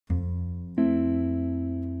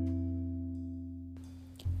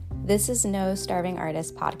This is No Starving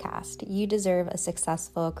Artist podcast. You deserve a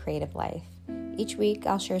successful creative life. Each week,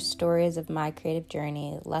 I'll share stories of my creative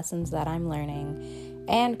journey, lessons that I'm learning,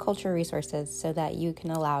 and culture resources so that you can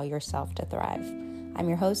allow yourself to thrive. I'm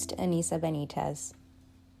your host, Anissa Benitez.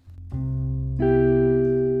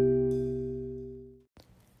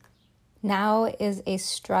 Now is a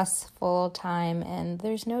stressful time, and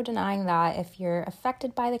there's no denying that if you're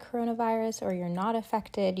affected by the coronavirus or you're not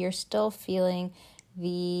affected, you're still feeling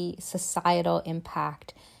the societal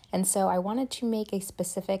impact. And so I wanted to make a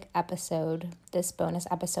specific episode, this bonus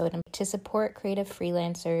episode, to support creative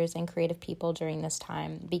freelancers and creative people during this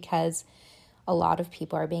time, because a lot of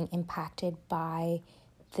people are being impacted by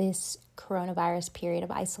this coronavirus period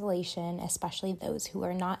of isolation, especially those who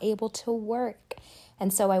are not able to work.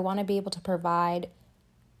 And so I want to be able to provide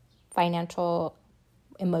financial,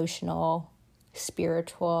 emotional,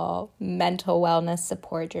 spiritual, mental wellness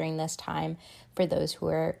support during this time for those who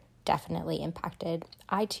are definitely impacted.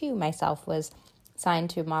 I too myself was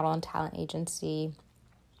signed to a model and talent agency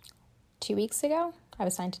 2 weeks ago. I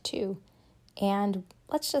was signed to 2. And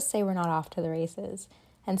let's just say we're not off to the races.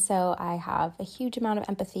 And so I have a huge amount of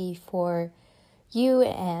empathy for you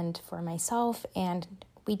and for myself, and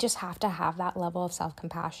we just have to have that level of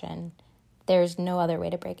self-compassion. There's no other way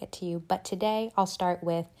to break it to you. But today I'll start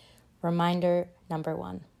with reminder number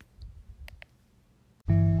 1.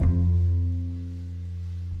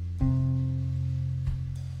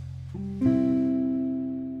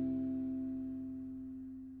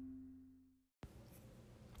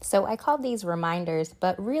 So I called these reminders,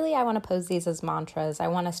 but really I want to pose these as mantras. I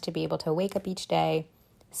want us to be able to wake up each day,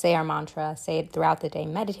 say our mantra, say it throughout the day,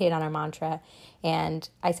 meditate on our mantra. And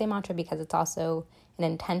I say mantra because it's also an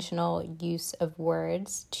intentional use of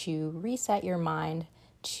words to reset your mind,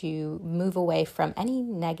 to move away from any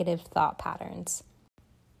negative thought patterns.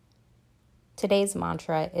 Today's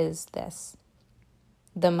mantra is this: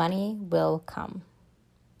 the money will come.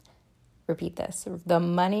 Repeat this: the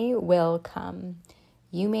money will come.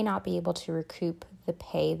 You may not be able to recoup the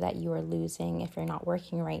pay that you are losing if you're not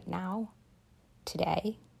working right now,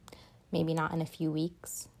 today, maybe not in a few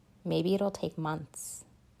weeks, maybe it'll take months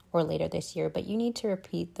or later this year, but you need to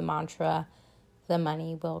repeat the mantra, the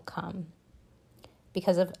money will come,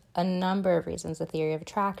 because of a number of reasons, the theory of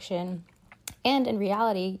attraction, and in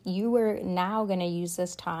reality, you are now going to use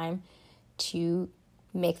this time to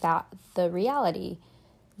make that the reality.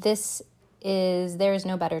 There is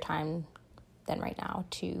no better time than right now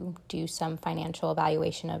to do some financial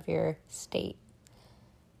evaluation of your state.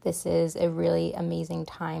 This is a really amazing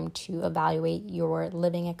time to evaluate your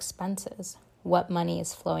living expenses. What money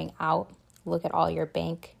is flowing out? Look at all your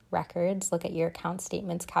bank records, look at your account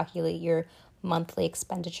statements, calculate your monthly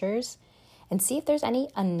expenditures, and see if there's any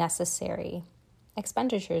unnecessary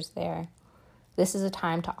expenditures there. This is a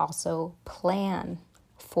time to also plan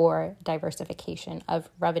for diversification of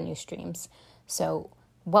revenue streams. So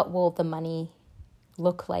what will the money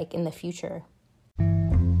look like in the future?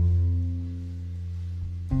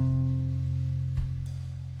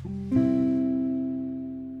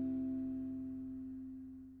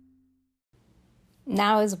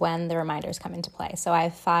 Now is when the reminders come into play. So I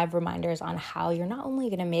have 5 reminders on how you're not only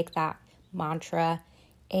going to make that mantra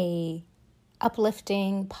a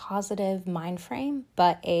uplifting, positive mind frame,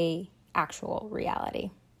 but a actual reality.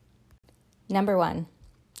 Number 1,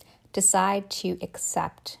 decide to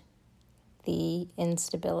accept the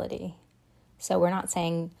instability. So we're not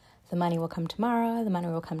saying the money will come tomorrow, the money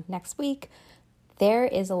will come next week. There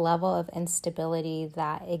is a level of instability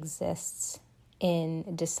that exists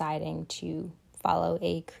in deciding to follow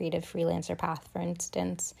a creative freelancer path, for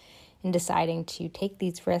instance, in deciding to take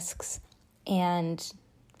these risks. And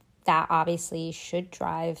that obviously should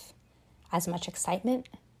drive as much excitement,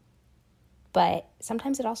 but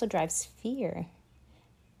sometimes it also drives fear.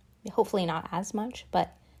 Hopefully not as much,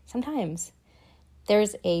 but sometimes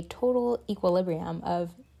there's a total equilibrium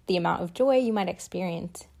of the amount of joy you might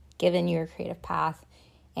experience given your creative path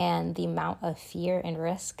and the amount of fear and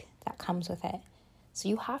risk that comes with it. So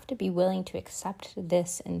you have to be willing to accept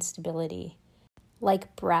this instability.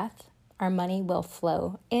 Like breath, our money will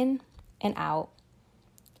flow in and out,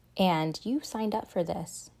 and you signed up for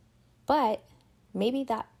this. But maybe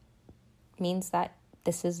that means that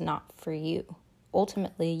this is not for you.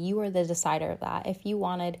 Ultimately, you are the decider of that. If you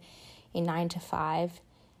wanted a 9 to 5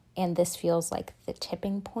 and this feels like the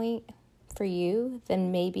tipping point for you,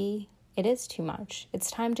 then maybe it is too much.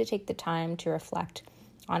 It's time to take the time to reflect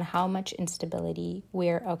on how much instability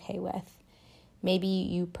we're okay with. Maybe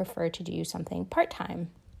you prefer to do something part-time,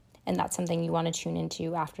 and that's something you want to tune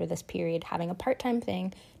into after this period, having a part-time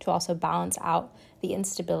thing to also balance out the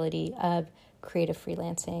instability of creative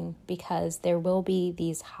freelancing because there will be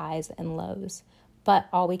these highs and lows, but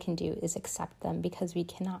all we can do is accept them because we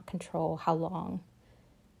cannot control how long.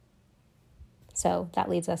 So that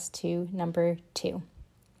leads us to number 2.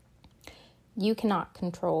 You cannot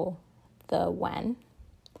control the when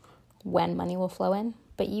money will flow in,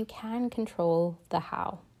 but you can control the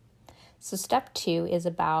how. So step 2 is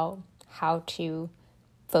about how to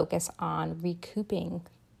focus on recouping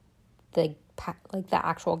the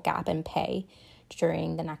actual gap in pay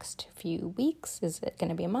during the next few weeks. Is it going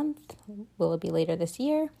to be a month? Will it be later this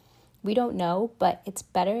year? We don't know, but it's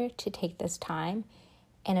better to take this time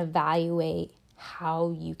and evaluate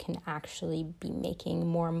how you can actually be making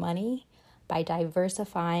more money by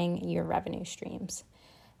diversifying your revenue streams.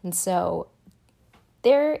 And so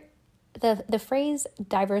the phrase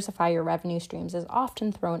diversify your revenue streams is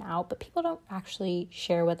often thrown out, but people don't actually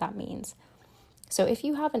share what that means. So if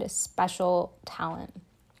you have a special talent,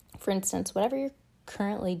 for instance, whatever you're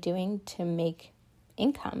currently doing to make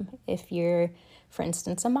income, if you're, for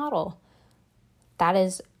instance, a model, that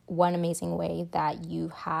is one amazing way that you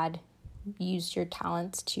had used your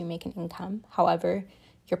talents to make an income. However,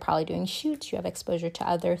 you're probably doing shoots, you have exposure to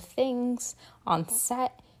other things on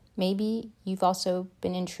set. Maybe you've also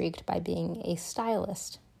been intrigued by being a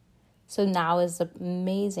stylist. So now is an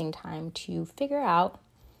amazing time to figure out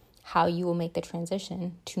how you will make the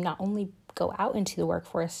transition to not only go out into the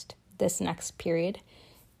workforce this next period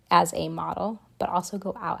as a model, but also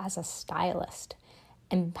go out as a stylist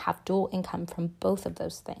and have dual income from both of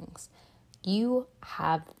those things. You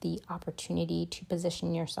have the opportunity to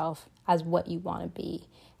position yourself as what you want to be.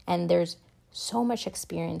 And there's so much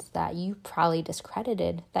experience that you probably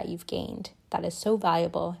discredited that you've gained that is so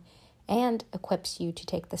valuable and equips you to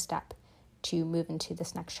take the step to move into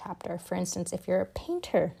this next chapter. For instance, if you're a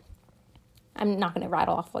painter, I'm not going to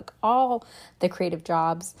rattle off all the creative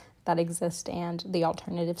jobs that exist and the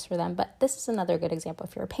alternatives for them, but this is another good example.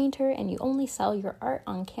 If you're a painter and you only sell your art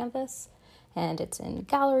on canvas and it's in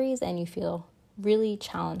galleries and you feel really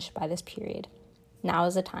challenged by this period, now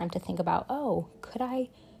is the time to think about, could I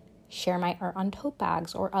share my art on tote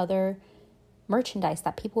bags or other merchandise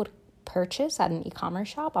that people would purchase at an e-commerce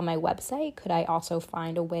shop on my website? Could I also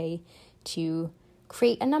find a way to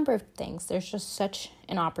create a number of things? There's just such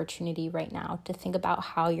an opportunity right now to think about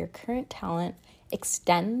how your current talent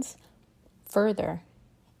extends further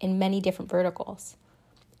in many different verticals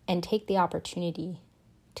and take the opportunity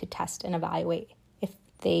to test and evaluate if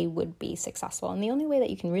they would be successful. And the only way that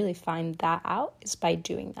you can really find that out is by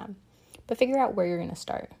doing them. But figure out where you're going to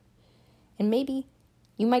start. And maybe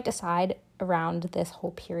you might decide around this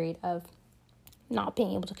whole period of not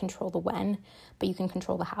being able to control the when, but you can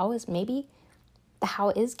control the how. Is maybe the how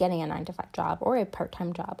is getting a 9-to-5 job or a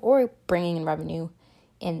part-time job or bringing in revenue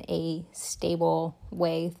in a stable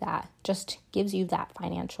way that just gives you that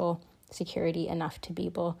financial security enough to be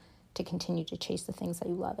able to continue to chase the things that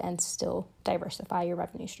you love and still diversify your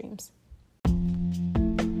revenue streams.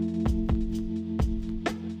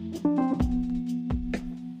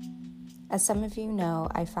 As some of you know,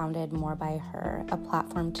 I founded More by Her, a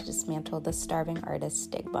platform to dismantle the starving artist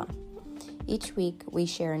stigma. Each week, we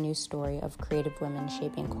share a new story of creative women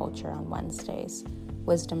shaping culture on Wednesdays,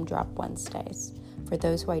 Wisdom Drop Wednesdays, for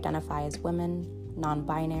those who identify as women,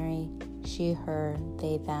 non-binary, she, her,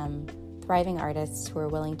 they, them, thriving artists who are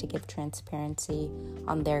willing to give transparency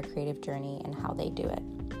on their creative journey and how they do it.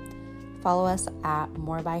 Follow us at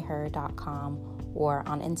morebyher.com or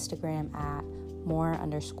on Instagram at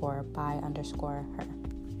more_by_her.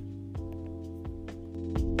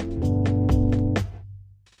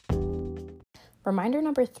 Reminder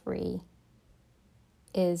number 3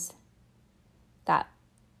 is that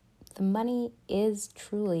the money is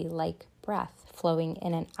truly like breath flowing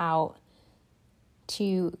in and out.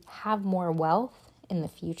 To have more wealth in the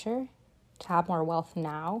future, to have more wealth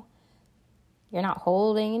now, you're not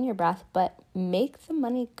holding in your breath, but make the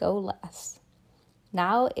money go less.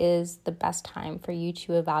 Now is the best time for you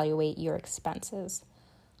to evaluate your expenses.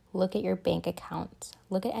 Look at your bank account.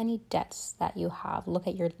 Look at any debts that you have. Look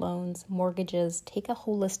at your loans, mortgages. Take a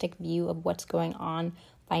holistic view of what's going on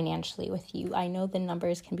financially with you. I know the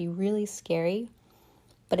numbers can be really scary,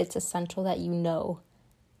 but it's essential that you know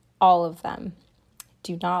all of them.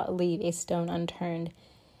 Do not leave a stone unturned.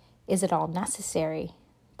 Is it all necessary?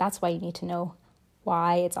 That's why you need to know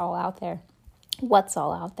why it's all out there. What's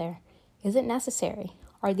all out there? Is it necessary?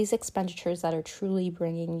 Are these expenditures that are truly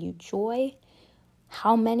bringing you joy?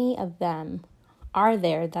 How many of them are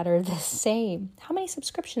there that are the same? How many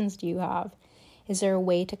subscriptions do you have? Is there a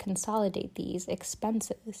way to consolidate these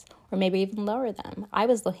expenses or maybe even lower them? I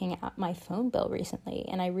was looking at my phone bill recently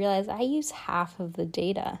and I realized I use half of the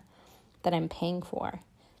data that I'm paying for.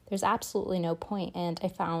 There's absolutely no point. And I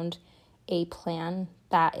found a plan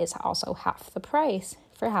that is also half the price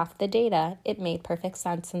for half the data. It made perfect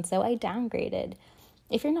sense. And so I downgraded.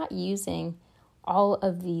 If you're not using all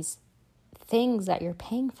of these things that you're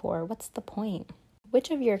paying for, what's the point?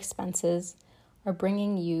 Which of your expenses are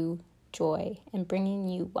bringing you joy and bringing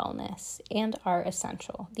you wellness and are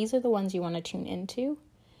essential? These are the ones you want to tune into.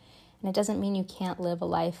 And it doesn't mean you can't live a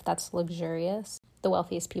life that's luxurious. The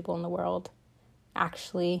wealthiest people in the world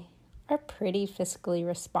actually are pretty fiscally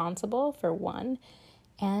responsible, for one,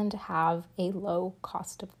 and have a low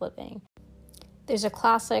cost of living. There's a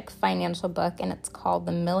classic financial book, and it's called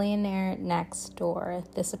The Millionaire Next Door,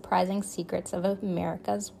 The Surprising Secrets of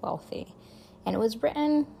America's Wealthy. And it was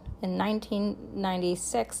written in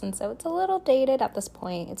 1996, and so it's a little dated at this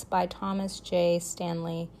point. It's by Thomas J.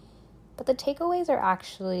 Stanley, but the takeaways are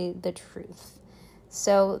actually the truth.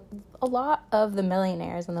 So a lot of the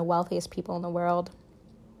millionaires and the wealthiest people in the world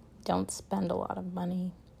don't spend a lot of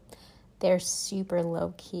money. They're super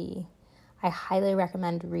low key. I highly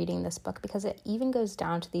recommend reading this book because it even goes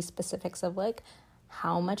down to these specifics of like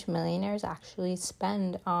how much millionaires actually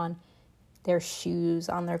spend on their shoes,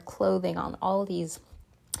 on their clothing, on all these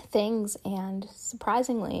things. And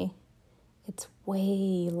surprisingly, it's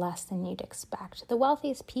way less than you'd expect. The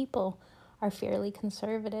wealthiest people are fairly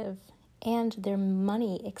conservative, and their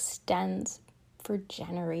money extends for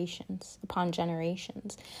generations upon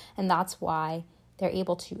generations. And that's why they're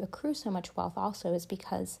able to accrue so much wealth also, is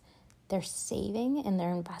because their saving and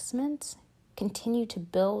their investments continue to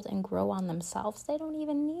build and grow on themselves. They don't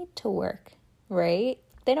even need to work, right?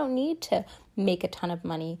 They don't need to make a ton of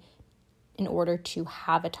money in order to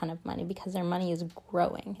have a ton of money, because their money is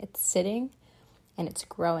growing. It's sitting and it's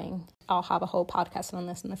growing. I'll have a whole podcast on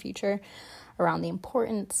this in the future around the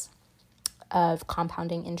importance of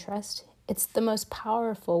compounding interest. It's the most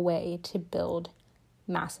powerful way to build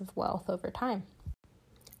massive wealth over time.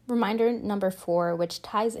 Reminder number 4, which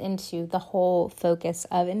ties into the whole focus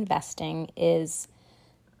of investing, is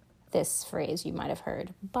this phrase you might have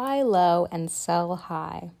heard: buy low and sell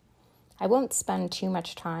high. I won't spend too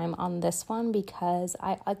much time on this one because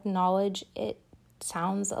I acknowledge it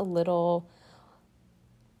sounds a little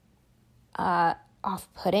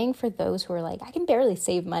off-putting for those who are like, I can barely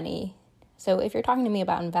save money. So if you're talking to me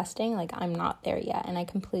about investing, like, I'm not there yet, and I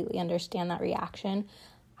completely understand that reaction.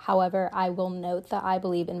 However, I will note that I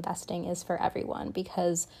believe investing is for everyone,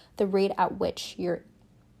 because the rate at which your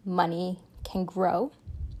money can grow,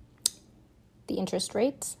 the interest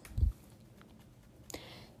rates,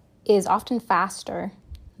 is often faster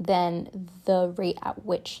than the rate at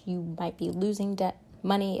which you might be losing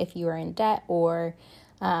money if you are in debt, or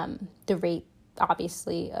the rate,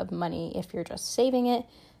 obviously, of money if you're just saving it.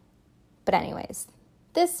 But anyways,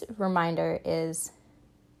 this reminder is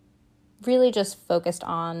really just focused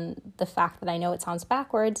on the fact that I know it sounds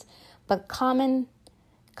backwards, but common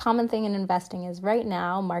thing in investing is right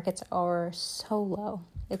now markets are so low.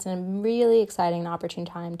 It's a really exciting and opportune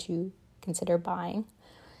time to consider buying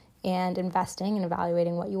and investing and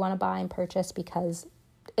evaluating what you want to buy and purchase, because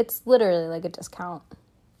it's literally like a discount,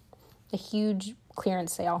 a huge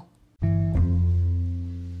clearance sale.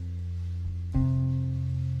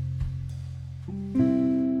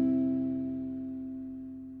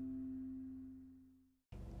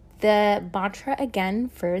 The mantra again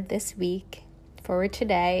for this week, for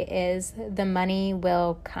today, is the money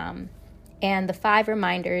will come. And the 5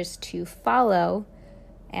 reminders to follow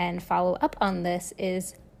and follow up on this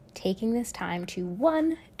is taking this time to,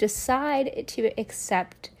 1, decide to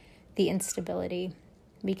accept the instability.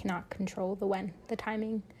 We cannot control the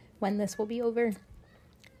timing, when this will be over.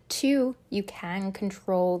 2, you can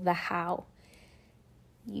control the how.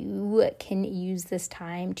 You can use this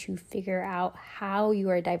time to figure out how you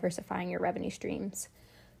are diversifying your revenue streams.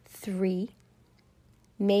 3,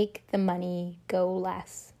 make the money go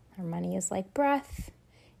less. Our money is like breath.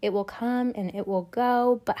 It will come and it will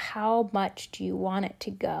go, but how much do you want it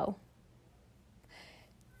to go?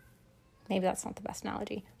 Maybe that's not the best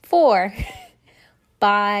analogy. 4,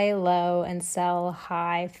 buy low and sell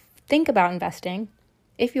high. Think about investing.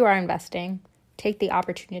 If you are investing, take the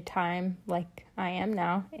opportunity time, like I am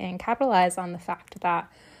now, and capitalize on the fact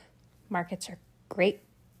that markets are great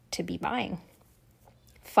to be buying.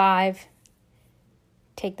 5,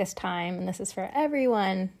 take this time, and this is for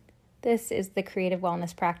everyone. This is the creative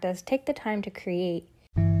wellness practice. Take the time to create.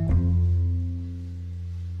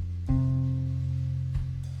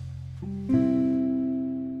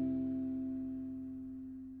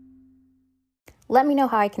 Let me know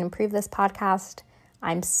how I can improve this podcast.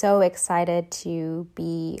 I'm so excited to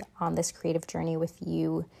be on this creative journey with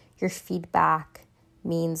you. Your feedback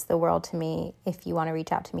means the world to me. If you want to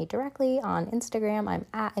reach out to me directly on Instagram, I'm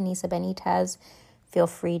at Anissa Benitez. Feel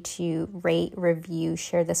free to rate, review,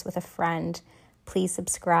 share this with a friend. Please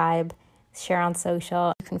subscribe, share on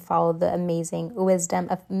social. You can follow the amazing wisdom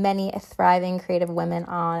of many thriving creative women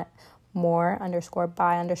on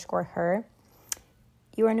more_by_her.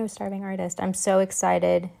 You are no starving artist. I'm so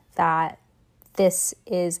excited that this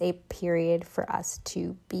is a period for us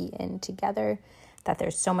to be in together, that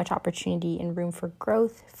there's so much opportunity and room for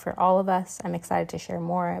growth for all of us. I'm excited to share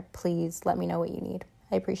more. Please let me know what you need.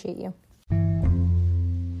 I appreciate you.